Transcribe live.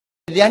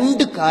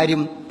രണ്ട്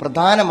കാര്യം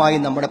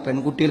പ്രധാനമായും നമ്മുടെ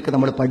പെൺകുട്ടികൾക്ക്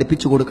നമ്മൾ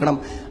പഠിപ്പിച്ചു കൊടുക്കണം,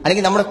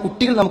 അല്ലെങ്കിൽ നമ്മുടെ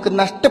കുട്ടികൾ നമുക്ക്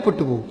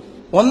നഷ്ടപ്പെട്ടു പോകും.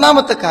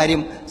 ഒന്നാമത്തെ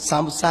കാര്യം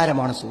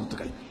സംസാരമാണ്.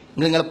 സുഹൃത്തുക്കൾ,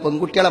 നിങ്ങളെ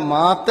പെൺകുട്ടികളെ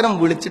മാത്രം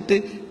വിളിച്ചിട്ട്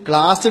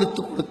ക്ലാസ്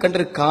എടുത്ത് കൊടുക്കേണ്ട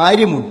ഒരു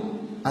കാര്യമുണ്ട്.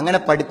 അങ്ങനെ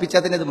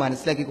പഠിപ്പിച്ചാൽ തന്നെ അത്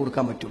മനസ്സിലാക്കി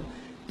കൊടുക്കാൻ പറ്റുള്ളൂ.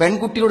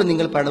 പെൺകുട്ടിയോട്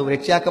നിങ്ങൾ പറയേണ്ട,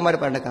 രക്ഷാക്കന്മാർ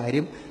പറയേണ്ട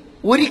കാര്യം,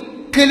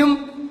 ഒരിക്കലും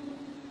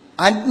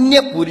അന്യ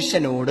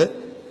പുരുഷനോട്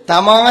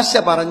തമാശ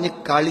പറഞ്ഞ്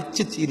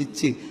കളിച്ച്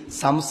ചിരിച്ച്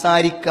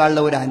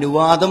സംസാരിക്കാനുള്ള ഒരു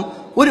അനുവാദം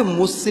ഒരു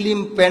മുസ്ലിം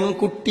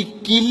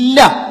പെൺകുട്ടിക്കില്ല.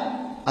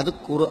 അത്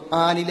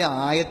ഖുർആനിലെ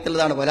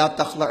ആയത്തുള്ളതാണ്. വലാ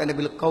തഖ്ലഅന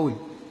ബിൽ ഖൗൽ.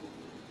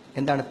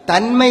 എന്താണ്?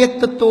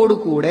 തന്മയത്വത്തോടു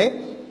കൂടെ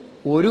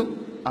ഒരു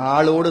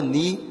ആളോട്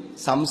നീ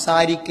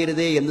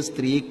സംസാരിക്കരുതേ എന്ന്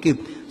സ്ത്രീക്ക്,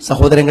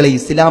 സഹോദരങ്ങളെ,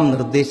 ഇസ്ലാം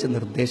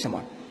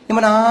നിർദ്ദേശമാണ്.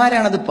 നമ്മൾ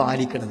ആരാണത്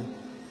പാലിക്കുന്നത്?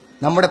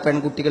 നമ്മുടെ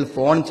പെൺകുട്ടികൾ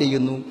ഫോൺ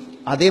ചെയ്യുന്നു.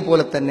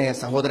 അതേപോലെ തന്നെ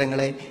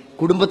സഹോദരങ്ങളെ,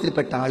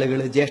 കുടുംബത്തിൽപ്പെട്ട ആളുകൾ,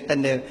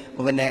 ജ്യേഷ്ഠന്റെ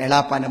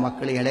എളാപ്പാന്റെ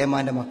മക്കള്,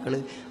 ഇളയമാന്റെ മക്കള്,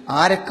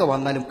 ആരൊക്കെ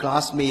വന്നാലും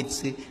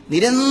ക്ലാസ്മേറ്റ്സ്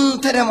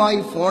നിരന്തരമായി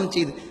ഫോൺ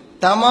ചെയ്ത്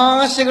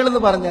തമാശകൾ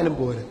എന്ന് പറഞ്ഞാലും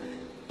പോലെ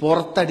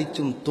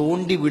പുറത്തടിച്ചും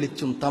തോണ്ടി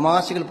വിളിച്ചും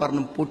തമാശകൾ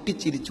പറഞ്ഞും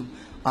പൊട്ടിച്ചിരിച്ചും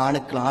ആണ്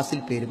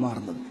ക്ലാസ്സിൽ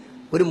പെരുമാറുന്നത്.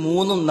 ഒരു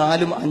 3,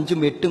 4,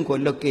 5, 8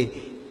 കൊല്ലൊക്കെ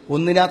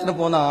ഒന്നിനാത്തിന്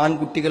പോകുന്ന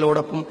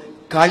ആൺകുട്ടികളോടൊപ്പം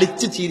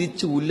കളിച്ച്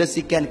ചിരിച്ച്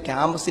ഉല്ലസിക്കാൻ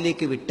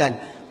ക്യാമ്പസിലേക്ക് വിട്ടാൽ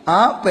ആ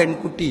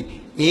പെൺകുട്ടി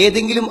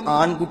ഏതെങ്കിലും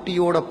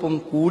ആൺകുട്ടിയോടൊപ്പം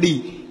കൂടി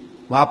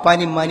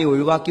വാപ്പാനിമ്മാനി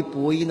ഒഴിവാക്കി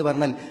പോയി എന്ന്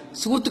പറഞ്ഞാൽ,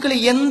 സുഹൃത്തുക്കളെ,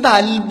 എന്ത്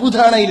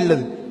അത്ഭുതമാണ്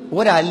ഉള്ളത്?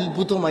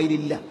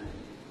 ഒരത്ഭുതമായില്ല.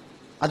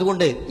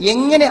 അതുകൊണ്ട്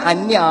എങ്ങനെ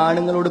അന്യ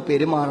ആണുങ്ങളോട്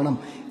പെരുമാറണം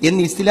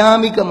എന്ന്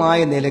ഇസ്ലാമികമായ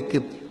നിലക്ക്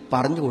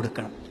പറഞ്ഞു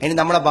കൊടുക്കണം. അതിന്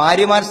നമ്മളെ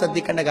ഭാര്യമാർ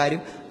ശ്രദ്ധിക്കേണ്ട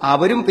കാര്യം,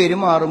 അവരും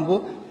പെരുമാറുമ്പോൾ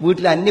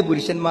വീട്ടിൽ അന്യ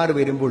പുരുഷന്മാർ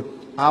വരുമ്പോൾ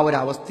ആ ഒരു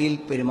അവസ്ഥയിൽ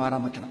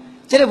പെരുമാറാൻ പറ്റണം.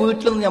 ചില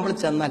വീട്ടിലൊന്നും നമ്മൾ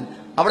ചെന്നാൽ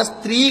അവിടെ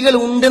സ്ത്രീകൾ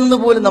ഉണ്ടെന്ന്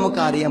പോലും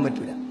നമുക്ക് അറിയാൻ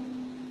പറ്റില്ല.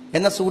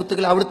 എന്നാൽ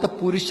സുഹൃത്തുക്കൾ, അവിടുത്തെ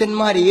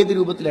പുരുഷന്മാർ ഏത്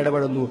രൂപത്തിൽ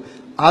ഇടപെടുന്നു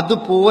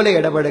അതുപോലെ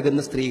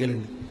ഇടപഴകുന്ന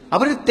സ്ത്രീകളുണ്ട്.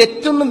 അവർ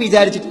തെറ്റൊന്നും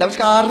വിചാരിച്ചിട്ടില്ല,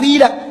 അവർക്ക്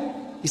അറിയില്ല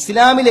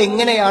ഇസ്ലാമിൽ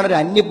എങ്ങനെയാണ് ഒരു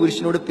അന്യ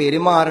പുരുഷനോട്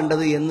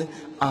പെരുമാറേണ്ടത് എന്ന്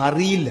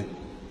അറിയില്ല.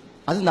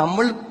 അത്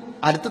നമ്മൾ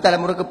അടുത്ത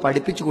തലമുറക്ക്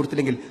പഠിപ്പിച്ചു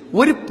കൊടുത്തില്ലെങ്കിൽ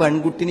ഒരു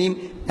പെൺകുട്ടിനെയും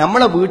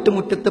നമ്മളെ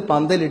വീട്ടുമുറ്റത്ത്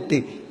പന്തലിട്ട്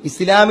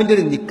ഇസ്ലാമിന്റെ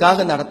ഒരു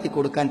നിക്കാഹ് നടത്തി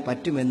കൊടുക്കാൻ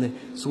പറ്റുമെന്ന്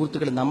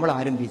സുഹൃത്തുക്കൾ നമ്മൾ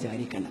ആരും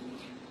വിചാരിക്കേണ്ട.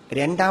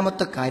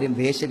 രണ്ടാമത്തെ കാര്യം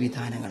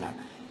വേഷവിധാനങ്ങളാണ്.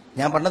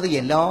 ഞാൻ പറഞ്ഞത്,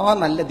 എല്ലാ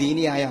നല്ല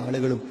ദീനിയായ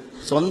ആളുകളും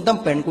സ്വന്തം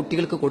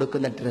പെൺകുട്ടികൾക്ക്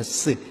കൊടുക്കുന്ന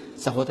ഡ്രസ്സ്,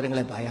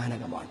 സഹോദരങ്ങളെ,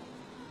 ഭയാനകമാണ്.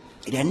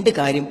 രണ്ട്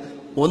കാര്യം,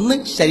 ഒന്ന്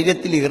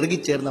ശരീരത്തിൽ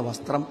ഇറുകിച്ചേർന്ന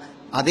വസ്ത്രം,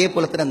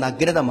 അതേപോലെ തന്നെ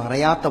നഗ്നത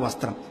മറയാത്ത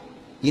വസ്ത്രം.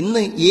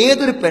 ഇന്ന്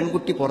ഏതൊരു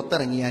പെൺകുട്ടി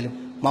പുറത്തിറങ്ങിയാലും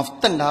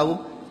മഫ്തുണ്ടാവും,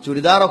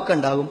 ചുരിദാറൊക്കെ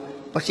ഉണ്ടാകും.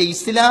 പക്ഷെ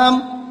ഇസ്ലാം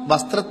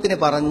വസ്ത്രത്തിന്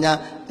പറഞ്ഞ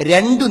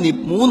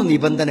 3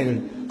 നിബന്ധനകൾ,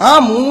 ആ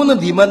 3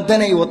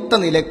 നിബന്ധന ഒത്ത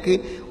നിലക്ക്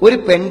ഒരു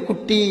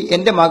പെൺകുട്ടി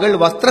എന്റെ മകൾ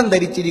വസ്ത്രം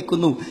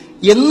ധരിച്ചിരിക്കുന്നു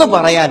എന്ന്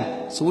പറയാൻ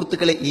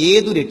സുഹൃത്തുക്കളെ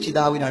ഏതു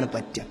രക്ഷിതാവിനാണ്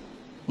പറ്റുക?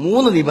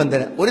 3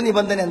 നിബന്ധന. ഒരു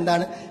നിബന്ധന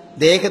എന്താണ്?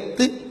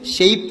 ദേഹത്ത്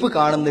ഷെയ്പ്പ്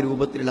കാണുന്ന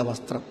രൂപത്തിലുള്ള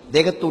വസ്ത്രം,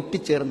 ദേഹത്ത്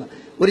ഒട്ടിച്ചേർന്ന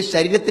ഒരു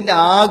ശരീരത്തിന്റെ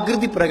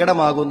ആകൃതി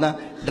പ്രകടമാകുന്ന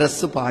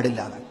ഡ്രസ്സ് പാടില്ല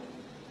എന്നാണ്.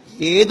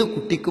 ഏതു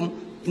കുട്ടിക്കും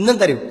ഇന്നും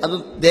തരും. അത്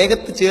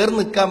ദേഹത്ത് ചേർന്ന്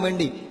നിൽക്കാൻ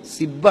വേണ്ടി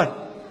സിബ്ബാണ്.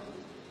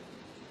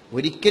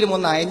 ഒരിക്കലും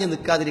ഒന്ന് അയഞ്ഞു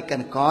നിൽക്കാതിരിക്കാൻ,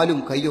 കാലും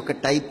കൈയൊക്കെ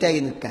ടൈറ്റായി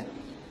നിൽക്കാൻ.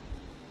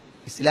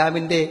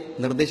 ഇസ്ലാമിന്റെ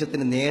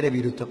നിർദ്ദേശത്തിന് നേരെ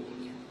വിരുദ്ധം.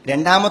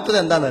 രണ്ടാമത്തത്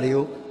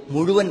എന്താണെന്നറിയോ?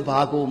 മുഴുവൻ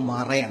ഭാഗവും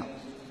മറയണം.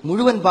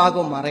 മുഴുവൻ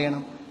ഭാഗവും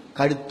മറയണം,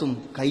 കഴുത്തും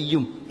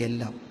കൈയും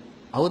എല്ലാം.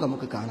 അത്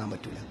നമുക്ക് കാണാൻ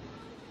പറ്റില്ല.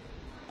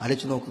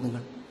 ആലോചിച്ച് നോക്കൂ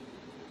നിങ്ങൾ.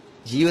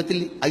 ജീവിതത്തിൽ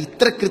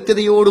ഇത്ര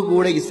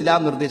കൃത്യതയോടുകൂടെ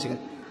ഇസ്ലാം നിർദ്ദേശങ്ങൾ.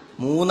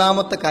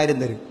 മൂന്നാമത്തെ കാര്യം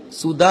തരും,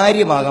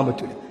 സുതാര്യമാകാൻ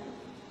പറ്റില്ല.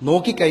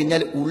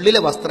 നോക്കിക്കഴിഞ്ഞാൽ ഉള്ളിലെ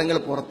വസ്ത്രങ്ങൾ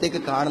പുറത്തേക്ക്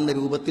കാണുന്ന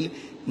രൂപത്തിൽ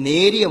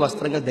നേരിയ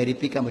വസ്ത്രങ്ങൾ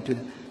ധരിപ്പിക്കാൻ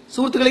പറ്റില്ല.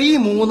 സുഹൃത്തുക്കളെ, ഈ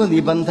 3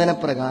 നിബന്ധന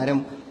പ്രകാരം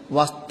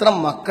വസ്ത്രം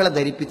മക്കളെ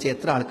ധരിപ്പിച്ച്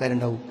എത്ര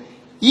ആൾക്കാരുണ്ടാവും?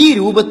 ഈ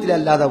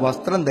രൂപത്തിലല്ലാതെ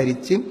വസ്ത്രം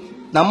ധരിച്ച്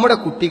നമ്മുടെ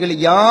കുട്ടികൾ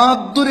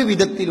യാതൊരു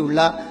വിധത്തിലുള്ള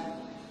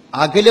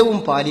അകലവും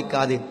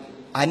പാലിക്കാതെ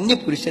അന്യ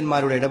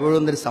പുരുഷന്മാരോട്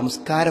ഇടപെടുന്നൊരു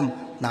സംസ്കാരം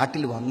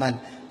നാട്ടിൽ വന്നാൽ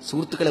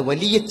സുഹൃത്തുക്കളെ,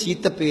 വലിയ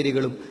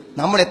ചീത്തപ്പേരുകളും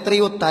നമ്മൾ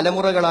എത്രയോ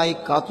തലമുറകളായി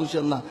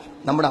കാത്തുചെന്ന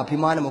നമ്മുടെ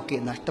അഭിമാനമൊക്കെ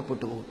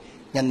നഷ്ടപ്പെട്ടു പോകും.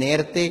 ഞാൻ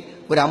നേരത്തെ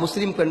ഒരു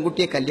അമുസ്ലിം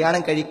പെൺകുട്ടിയെ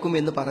കല്യാണം കഴിക്കും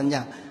എന്ന് പറഞ്ഞ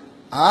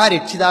ആ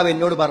രക്ഷിതാവ്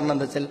എന്നോട്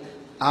പറഞ്ഞതെന്ന് വെച്ചാൽ,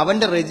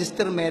 അവന്റെ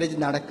രജിസ്റ്റർ മാരേജ്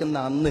നടക്കുന്ന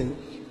അന്ന്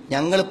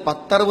ഞങ്ങൾ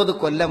 10-60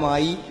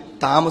 കൊല്ലമായി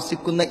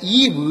താമസിക്കുന്ന ഈ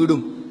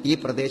വീടും ഈ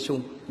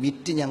പ്രദേശവും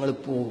വിറ്റ് ഞങ്ങൾ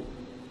പോകും,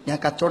 ഞാൻ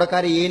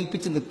കച്ചവടക്കാരെ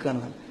ഏൽപ്പിച്ച്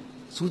നിൽക്കുകയാണ്.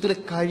 സുഹൃത്തുക്കളെ,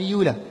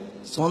 കഴിയൂല,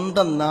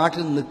 സ്വന്തം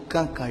നാട്ടിൽ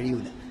നിൽക്കാൻ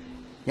കഴിയൂല.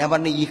 ഞാൻ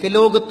പറഞ്ഞ,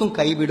 ഇഹലോകത്തും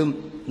കൈവിടും,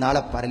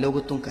 നാളെ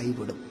പരലോകത്തും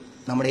കൈവിടും.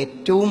 നമ്മൾ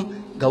ഏറ്റവും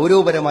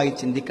ഗൗരവപരമായി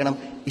ചിന്തിക്കണം.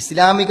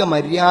 ഇസ്ലാമിക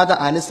മര്യാദ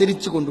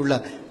അനുസരിച്ചു കൊണ്ടുള്ള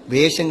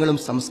വേഷങ്ങളും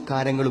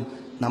സംസ്കാരങ്ങളും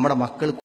നമ്മുടെ മക്കൾ